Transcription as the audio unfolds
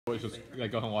Was just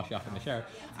like go home, wash off in the shower.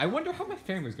 I wonder how my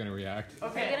family's gonna react.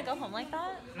 Okay. Are you gonna go home like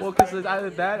that? Well, because it's either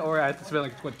that or I have to spend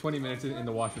like 20 minutes in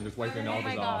the washroom just wiping all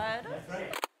this off.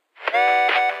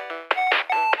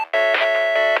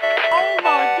 Oh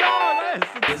my god!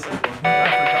 This is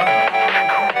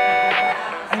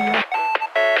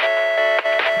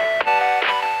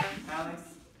Alex,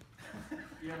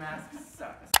 your mask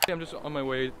sucks. I'm just on my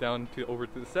way down over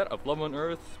to the set of Love on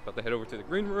Earth. About to head over to the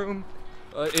green room.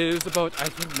 It is about, I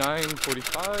think,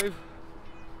 9:45.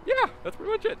 Yeah, that's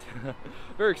pretty much it.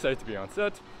 Very excited to be on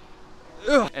set.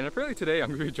 Ugh. And apparently today I'm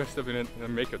going to be dressed up in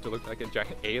makeup to look like a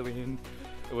giant alien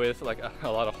with like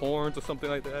a lot of horns or something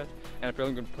like that. And apparently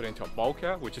I'm going to put it into a ball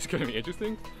cap, which is going to be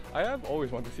interesting. I have always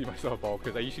wanted to see myself bald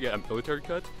because I usually get a military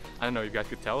cut. I don't know if you guys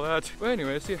could tell that. But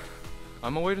anyways, yeah, I'm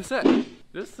on my way to set.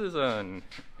 This is an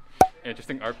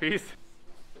interesting art piece.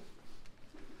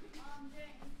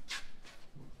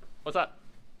 What's that?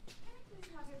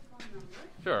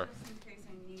 Sure. Just in case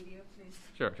I need you, please.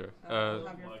 Sure. Have your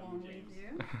phone with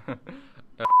you.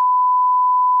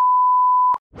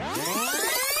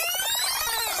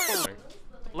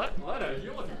 Letta,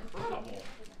 you look incredible.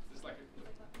 It's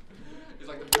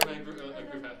like the mermaid group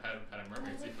had a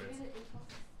mermaid sequence.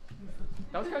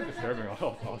 That was kind of disturbing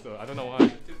also. I don't know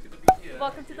why.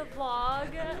 Welcome to the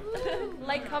vlog.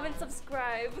 Like, comment,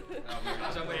 subscribe. Oh my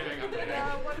gosh, I'm leaving.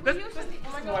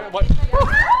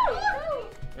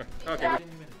 Okay.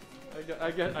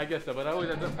 I guess so, but I always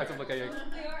end up like a.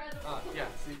 Yeah,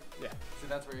 see,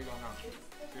 that's where you're going wrong.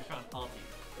 You're trying to pump you.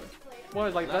 Well,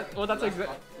 it's like that. Well, that's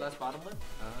exactly. Less bottom lip?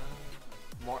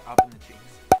 More up in the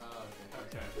cheeks. Oh,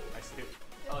 okay. I see.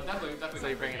 Oh, definitely. So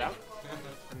you bring it out,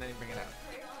 and then you bring it out.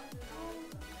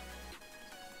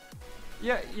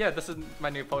 Yeah, this is my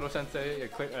new photo sensei.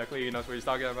 Clearly knows what he's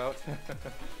talking about.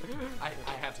 I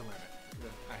had to learn it.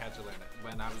 I had to learn it.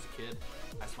 When I was a kid,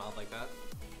 I smiled like that.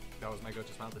 That was my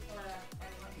go-to smile.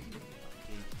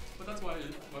 But that's why I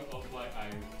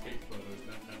take photos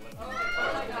that let me take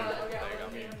photos.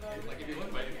 I mean, like if you look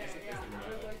at my Instagram,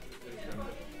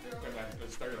 I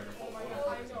started like a full photo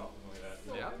or something like that.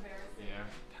 Yeah?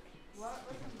 Yeah.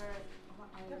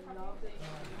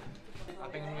 I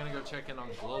think I'm gonna go check in on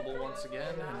Global once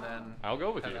again, and then I'll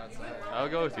go with you. outside. I'll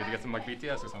go with you to get some like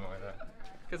BTS or something like that.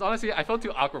 Because honestly, I felt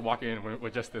too awkward walking in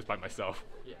with just this by myself.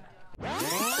 Yeah. We're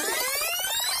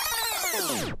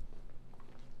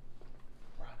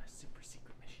on a super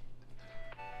secret mission.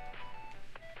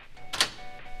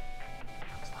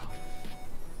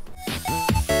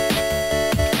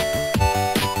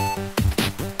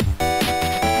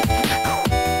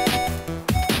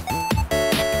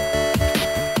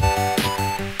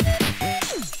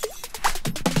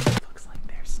 Looks like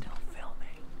they're still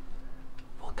filming.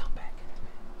 We'll come back.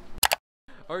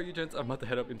 Alright, you gents, I'm about to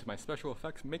head up into my special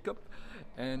effects makeup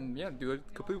and yeah, do a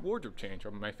complete wardrobe change,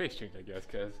 or my face change, I guess,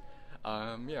 because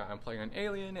yeah, I'm playing an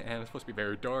alien and it's supposed to be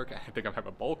very dark. I think I have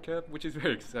a bald cap, which is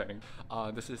very exciting.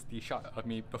 This is the shot of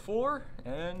me before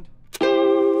and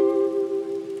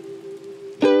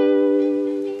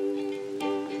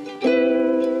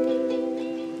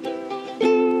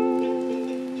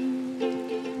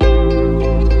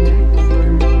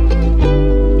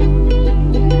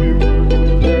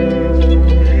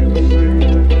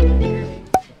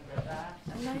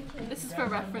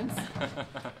Reference.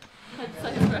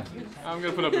 I'm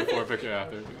gonna put up a before picture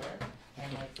after.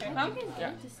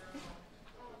 Yeah.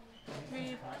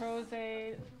 Three pros,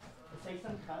 take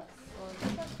some cuts.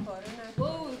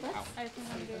 Whoa, that's I think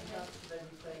I'm good.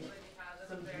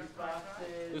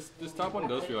 This top one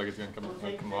does feel like it's gonna come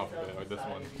off a bit, like this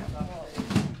one.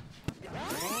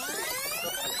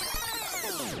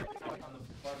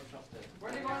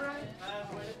 Where are they going, Ryan?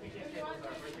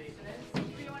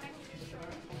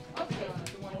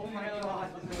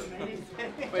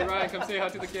 Wait, Ryan, come say hi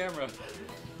to the camera.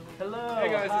 Hello. Hey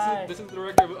guys, hi. this is the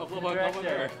director of Love on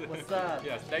Earth. What's up?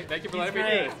 Yes, thank you for letting me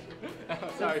great. do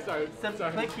this.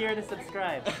 sorry. Click here to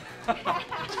subscribe.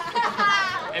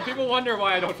 And people wonder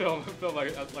why I don't film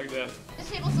like this.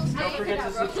 Don't forget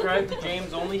to subscribe to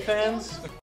James OnlyFans.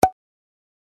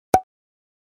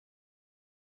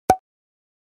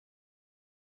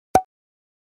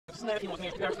 Don't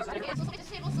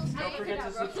forget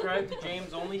to subscribe to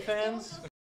James OnlyFans.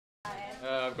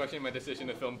 I'm questioning my decision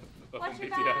to film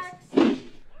BTS.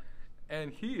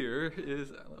 And here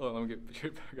is, oh, let me get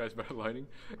you guys better lighting.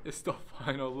 It's the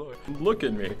final look. Look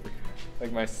at me.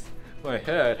 Like my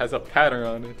head has a pattern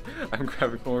on it. I'm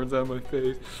grabbing horns on my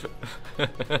face.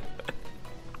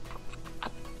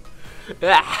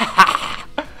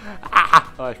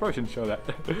 Oh, I probably shouldn't show that.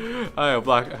 I have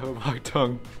a black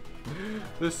tongue.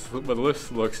 But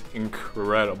this looks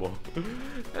incredible.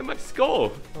 And my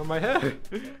skull on my head.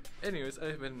 Anyways,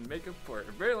 I've been in makeup for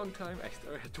a very long time. I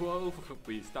started at 12,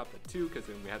 we stopped at 2 because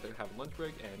then we had to have a lunch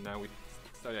break, and now we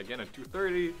started again at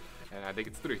 2:30, and I think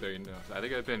it's 3:30 now. So I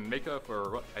think I've been in makeup for,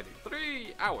 what, I think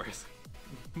 3 hours.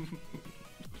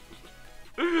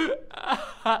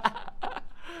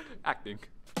 Acting.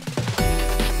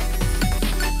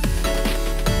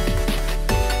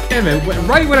 Damn it,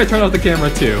 right when I turn off the camera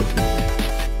too.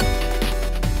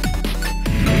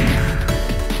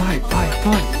 Fight.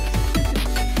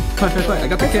 I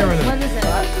got the camera now. What is it?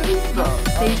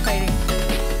 Stage fighting.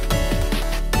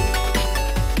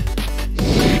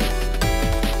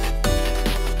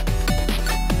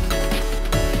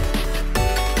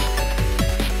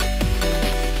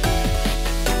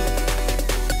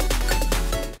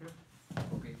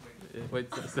 Wait,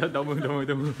 don't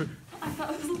move. I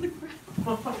thought it was on the ground.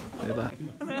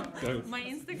 My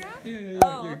Instagram? Yeah.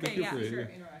 Oh, okay, yeah, sure.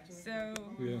 So,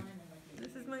 Yeah.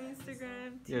 this is my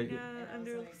Instagram, Yeah,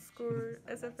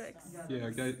 Tina_SFX. Yeah,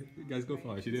 guys, go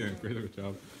follow. She did a great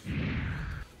job.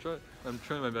 I'm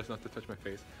trying my best not to touch my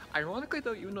face. Ironically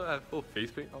though, even though I have full face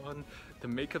paint on, the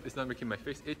makeup is not making my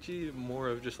face itchy, more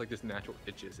of just like this natural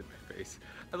itches in my face.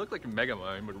 I look like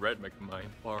megamind with red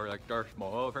megamind, or like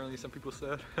darthmal, apparently some people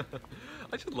said.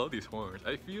 I just love these horns.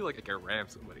 I feel like I can ram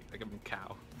somebody, like I'm a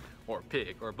cow, or a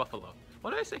pig, or a buffalo.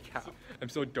 Why did I say cow? I'm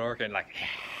so dark and like,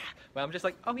 but I'm just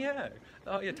like, oh yeah,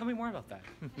 tell me more about that.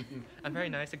 I'm very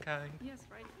nice and kind. Yes,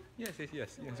 right. Yes, a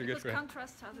good friend.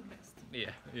 Contrasts are the best.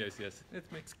 Yeah, yes.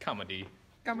 It makes comedy.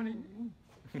 Comedy.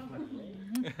 James,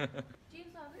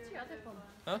 what's your other phone?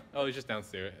 Huh? Oh, it's just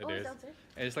downstairs. Oh, it's downstairs?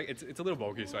 And it's like it's a little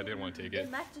bulky, so I didn't want to take it. It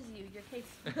matches you, your case.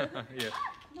 Yeah.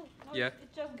 No, Yeah.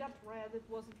 It just got red. It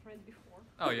wasn't red before.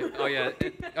 Oh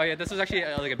yeah. This was actually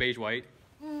like a beige white.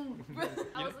 I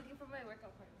was looking for my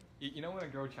workout partner. You know when a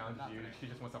girl challenges you, she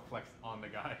just wants to flex on the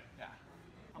guy. Yeah.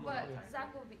 But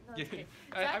Zach will be. No, it's okay.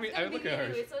 I mean, look at her.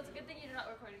 Anyway, so it's a good thing you're not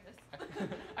recording this.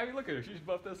 I mean, look at her. She's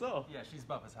buffed as hell. Yeah, she's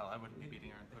buff as hell. I wouldn't be beating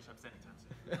her in push-ups anytime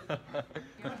soon.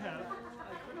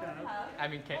 I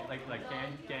mean, can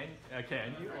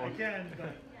you? Or I can,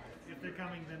 but if they're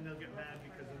coming, then they'll get mad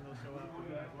because then they'll show up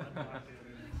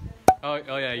and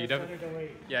oh yeah, you definitely. to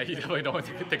wait. Yeah, you definitely don't want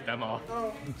to take them off.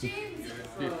 James!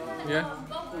 Yeah.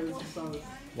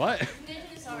 What?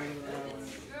 Sorry.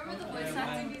 Remember the voice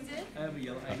acting we did? I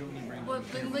don't need brain.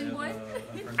 What, Bling Bling Boy?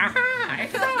 You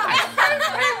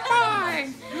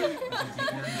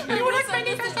want to find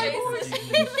it to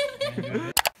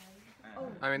James?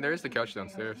 I mean, there is the couch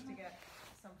downstairs. To get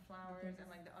some flowers and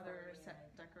like the other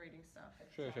set decorating stuff.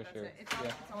 Sure. That's it. It's a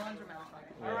laundromat.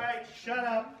 All right, shut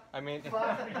up. I mean,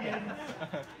 Class begins.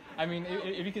 I mean,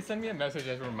 if you could send me a message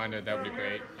as a reminder, that would be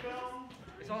great.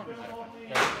 It's on.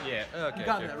 Yeah. Okay. You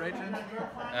got sure. that, right,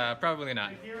 Jen? Probably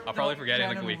not. I'll probably forget it in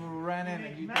like a week. Ran in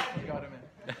and you definitely got him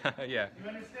in. Yeah.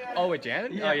 Oh, with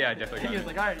Janet? Oh yeah, I definitely. He Got was it.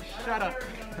 like, alright, shut up.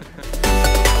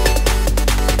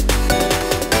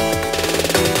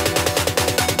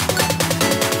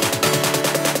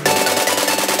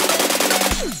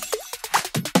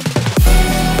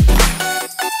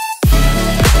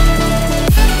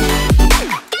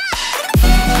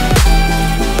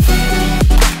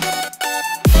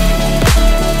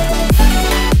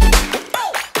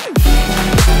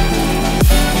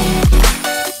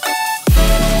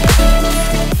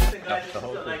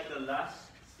 Like the last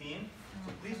scene,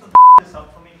 so please don't this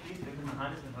up for me, please, because my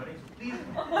hand has been hurting. So please,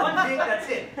 one take, that's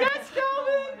it. My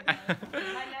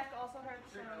neck also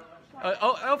hurts.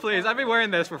 Oh, please! I've been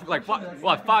wearing this for like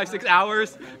what 5-6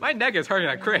 hours. My neck is hurting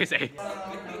like crazy.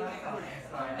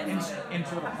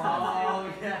 Into the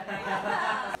palm.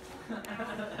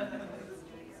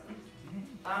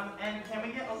 And can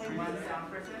we get only one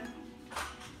sound person?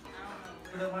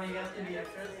 For the one you guys to be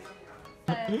extras?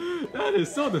 That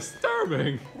is so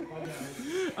disturbing.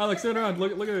 Alex, turn around.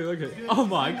 Look at it. Oh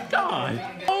my god!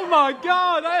 Oh my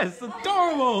god! That is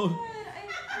adorable.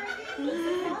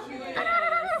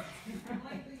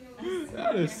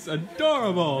 That is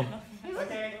adorable.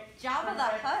 Okay. Jabba the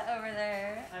Hutt over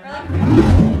there.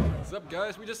 What's up,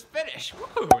 guys? We just finished.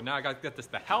 Woo! Now I gotta get this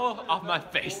the hell off my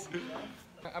face.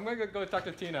 I'm gonna go talk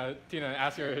to Tina and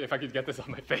ask her if I could get this off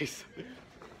my face.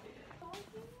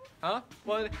 Huh?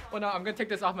 Well, no, I'm gonna take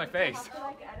this off my face.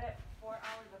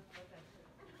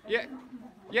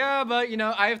 Yeah, but you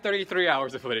know, I have 33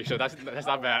 hours of footage, so that's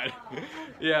not bad.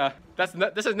 Yeah,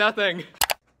 this is nothing.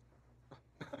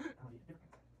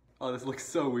 Oh, this looks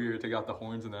so weird. Take out the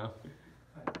horns now.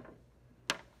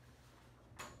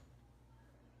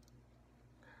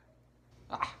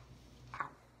 Ah.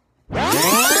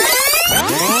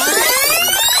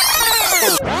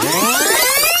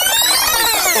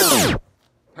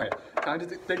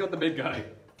 take out the big guy.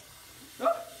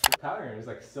 Oh, the pattern is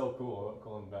like so cool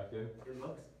going back in. It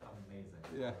looks amazing.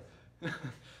 Yeah.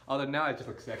 Although now I just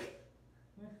look sick.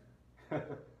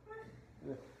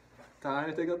 Time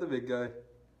to take out the big guy.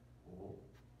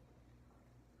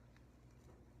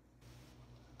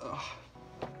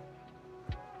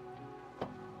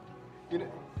 You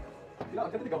know,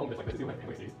 I'm gonna go home just like this. See my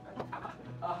family sees.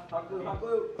 Hot glue, hot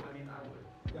glue. I mean, I would.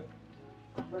 Yeah.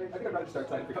 I think I'd rather start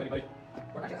outside if anybody.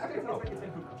 Actually, no.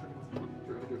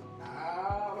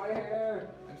 Ah, my hair.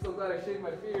 I'm so glad I shaved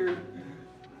my beard.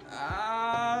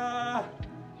 Ah.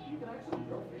 You can actually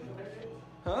grow facial hair.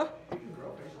 Huh? You can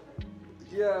grow facial hair.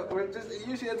 Yeah, or it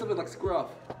usually ends up with like scruff.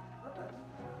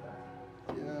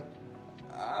 Yeah.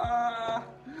 Ah.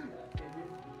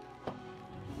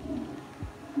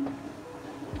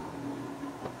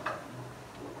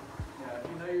 Yeah, if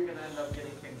you know you're gonna end up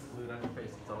getting things glued on your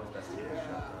face, it's always best to get a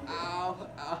shot. Ow.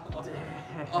 Ow.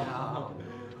 Damn.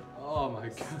 Oh my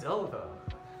god. Still though,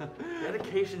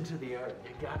 dedication to the art.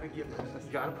 You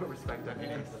gotta put respect on your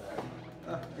name for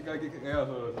that. I gotta get out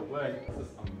of the way. This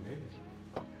is amazing.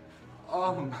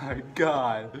 Oh my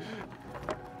god.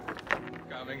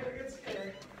 Coming.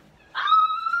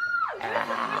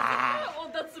 Oh,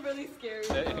 that's really scary.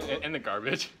 In the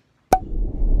garbage.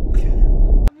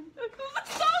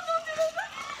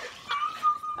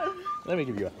 Let me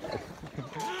give you a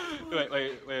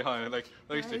wait, hold on. Like,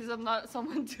 let me see. Guys, I'm not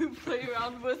someone to play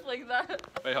around with like that.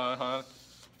 Wait, hold on.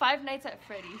 5 Nights at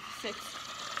Freddy's, 6.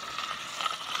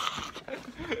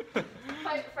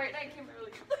 Fright Night came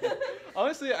early.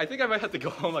 Honestly, I think I might have to go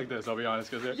home like this, I'll be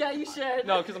honest. Cause Yeah, you should.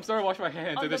 no, because I'm starting to wash my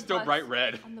hands On and they're the still bus. bright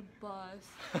red. On the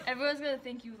bus. Everyone's gonna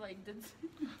think you like did.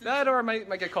 That or I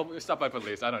might get called, stopped by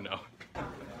police, I don't know. I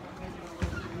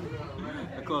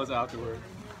close afterward.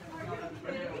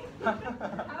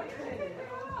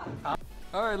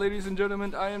 Alright, ladies and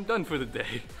gentlemen, I am done for the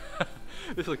day.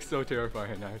 This looks so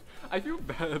terrifying now. I feel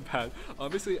bad.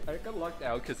 Obviously, I got locked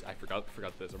out because I forgot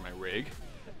this on my rig.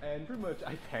 And pretty much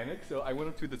I panicked, so I went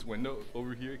up to this window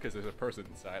over here because there's a person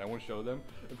inside. I want to show them.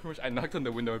 And pretty much I knocked on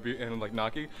the window and I'm like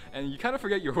knocking, and you kind of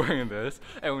forget you're wearing this.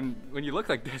 And when you look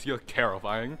like this, you look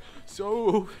terrifying.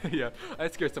 So yeah, I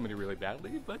scared somebody really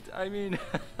badly. But I mean,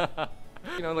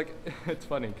 you know, like it's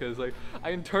funny because like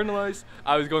I internalized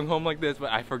I was going home like this, but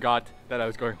I forgot that I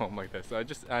was going home like this. So I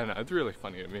don't know. It's really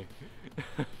funny to me.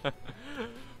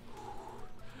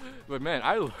 But man,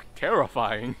 I look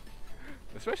terrifying,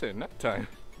 especially at night time.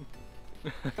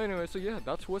 Anyway, so yeah,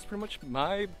 that was pretty much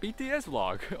my BTS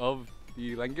vlog of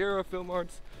the Langara Film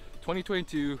Arts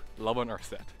 2022 Love on Earth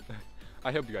set.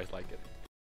 I hope you guys like it.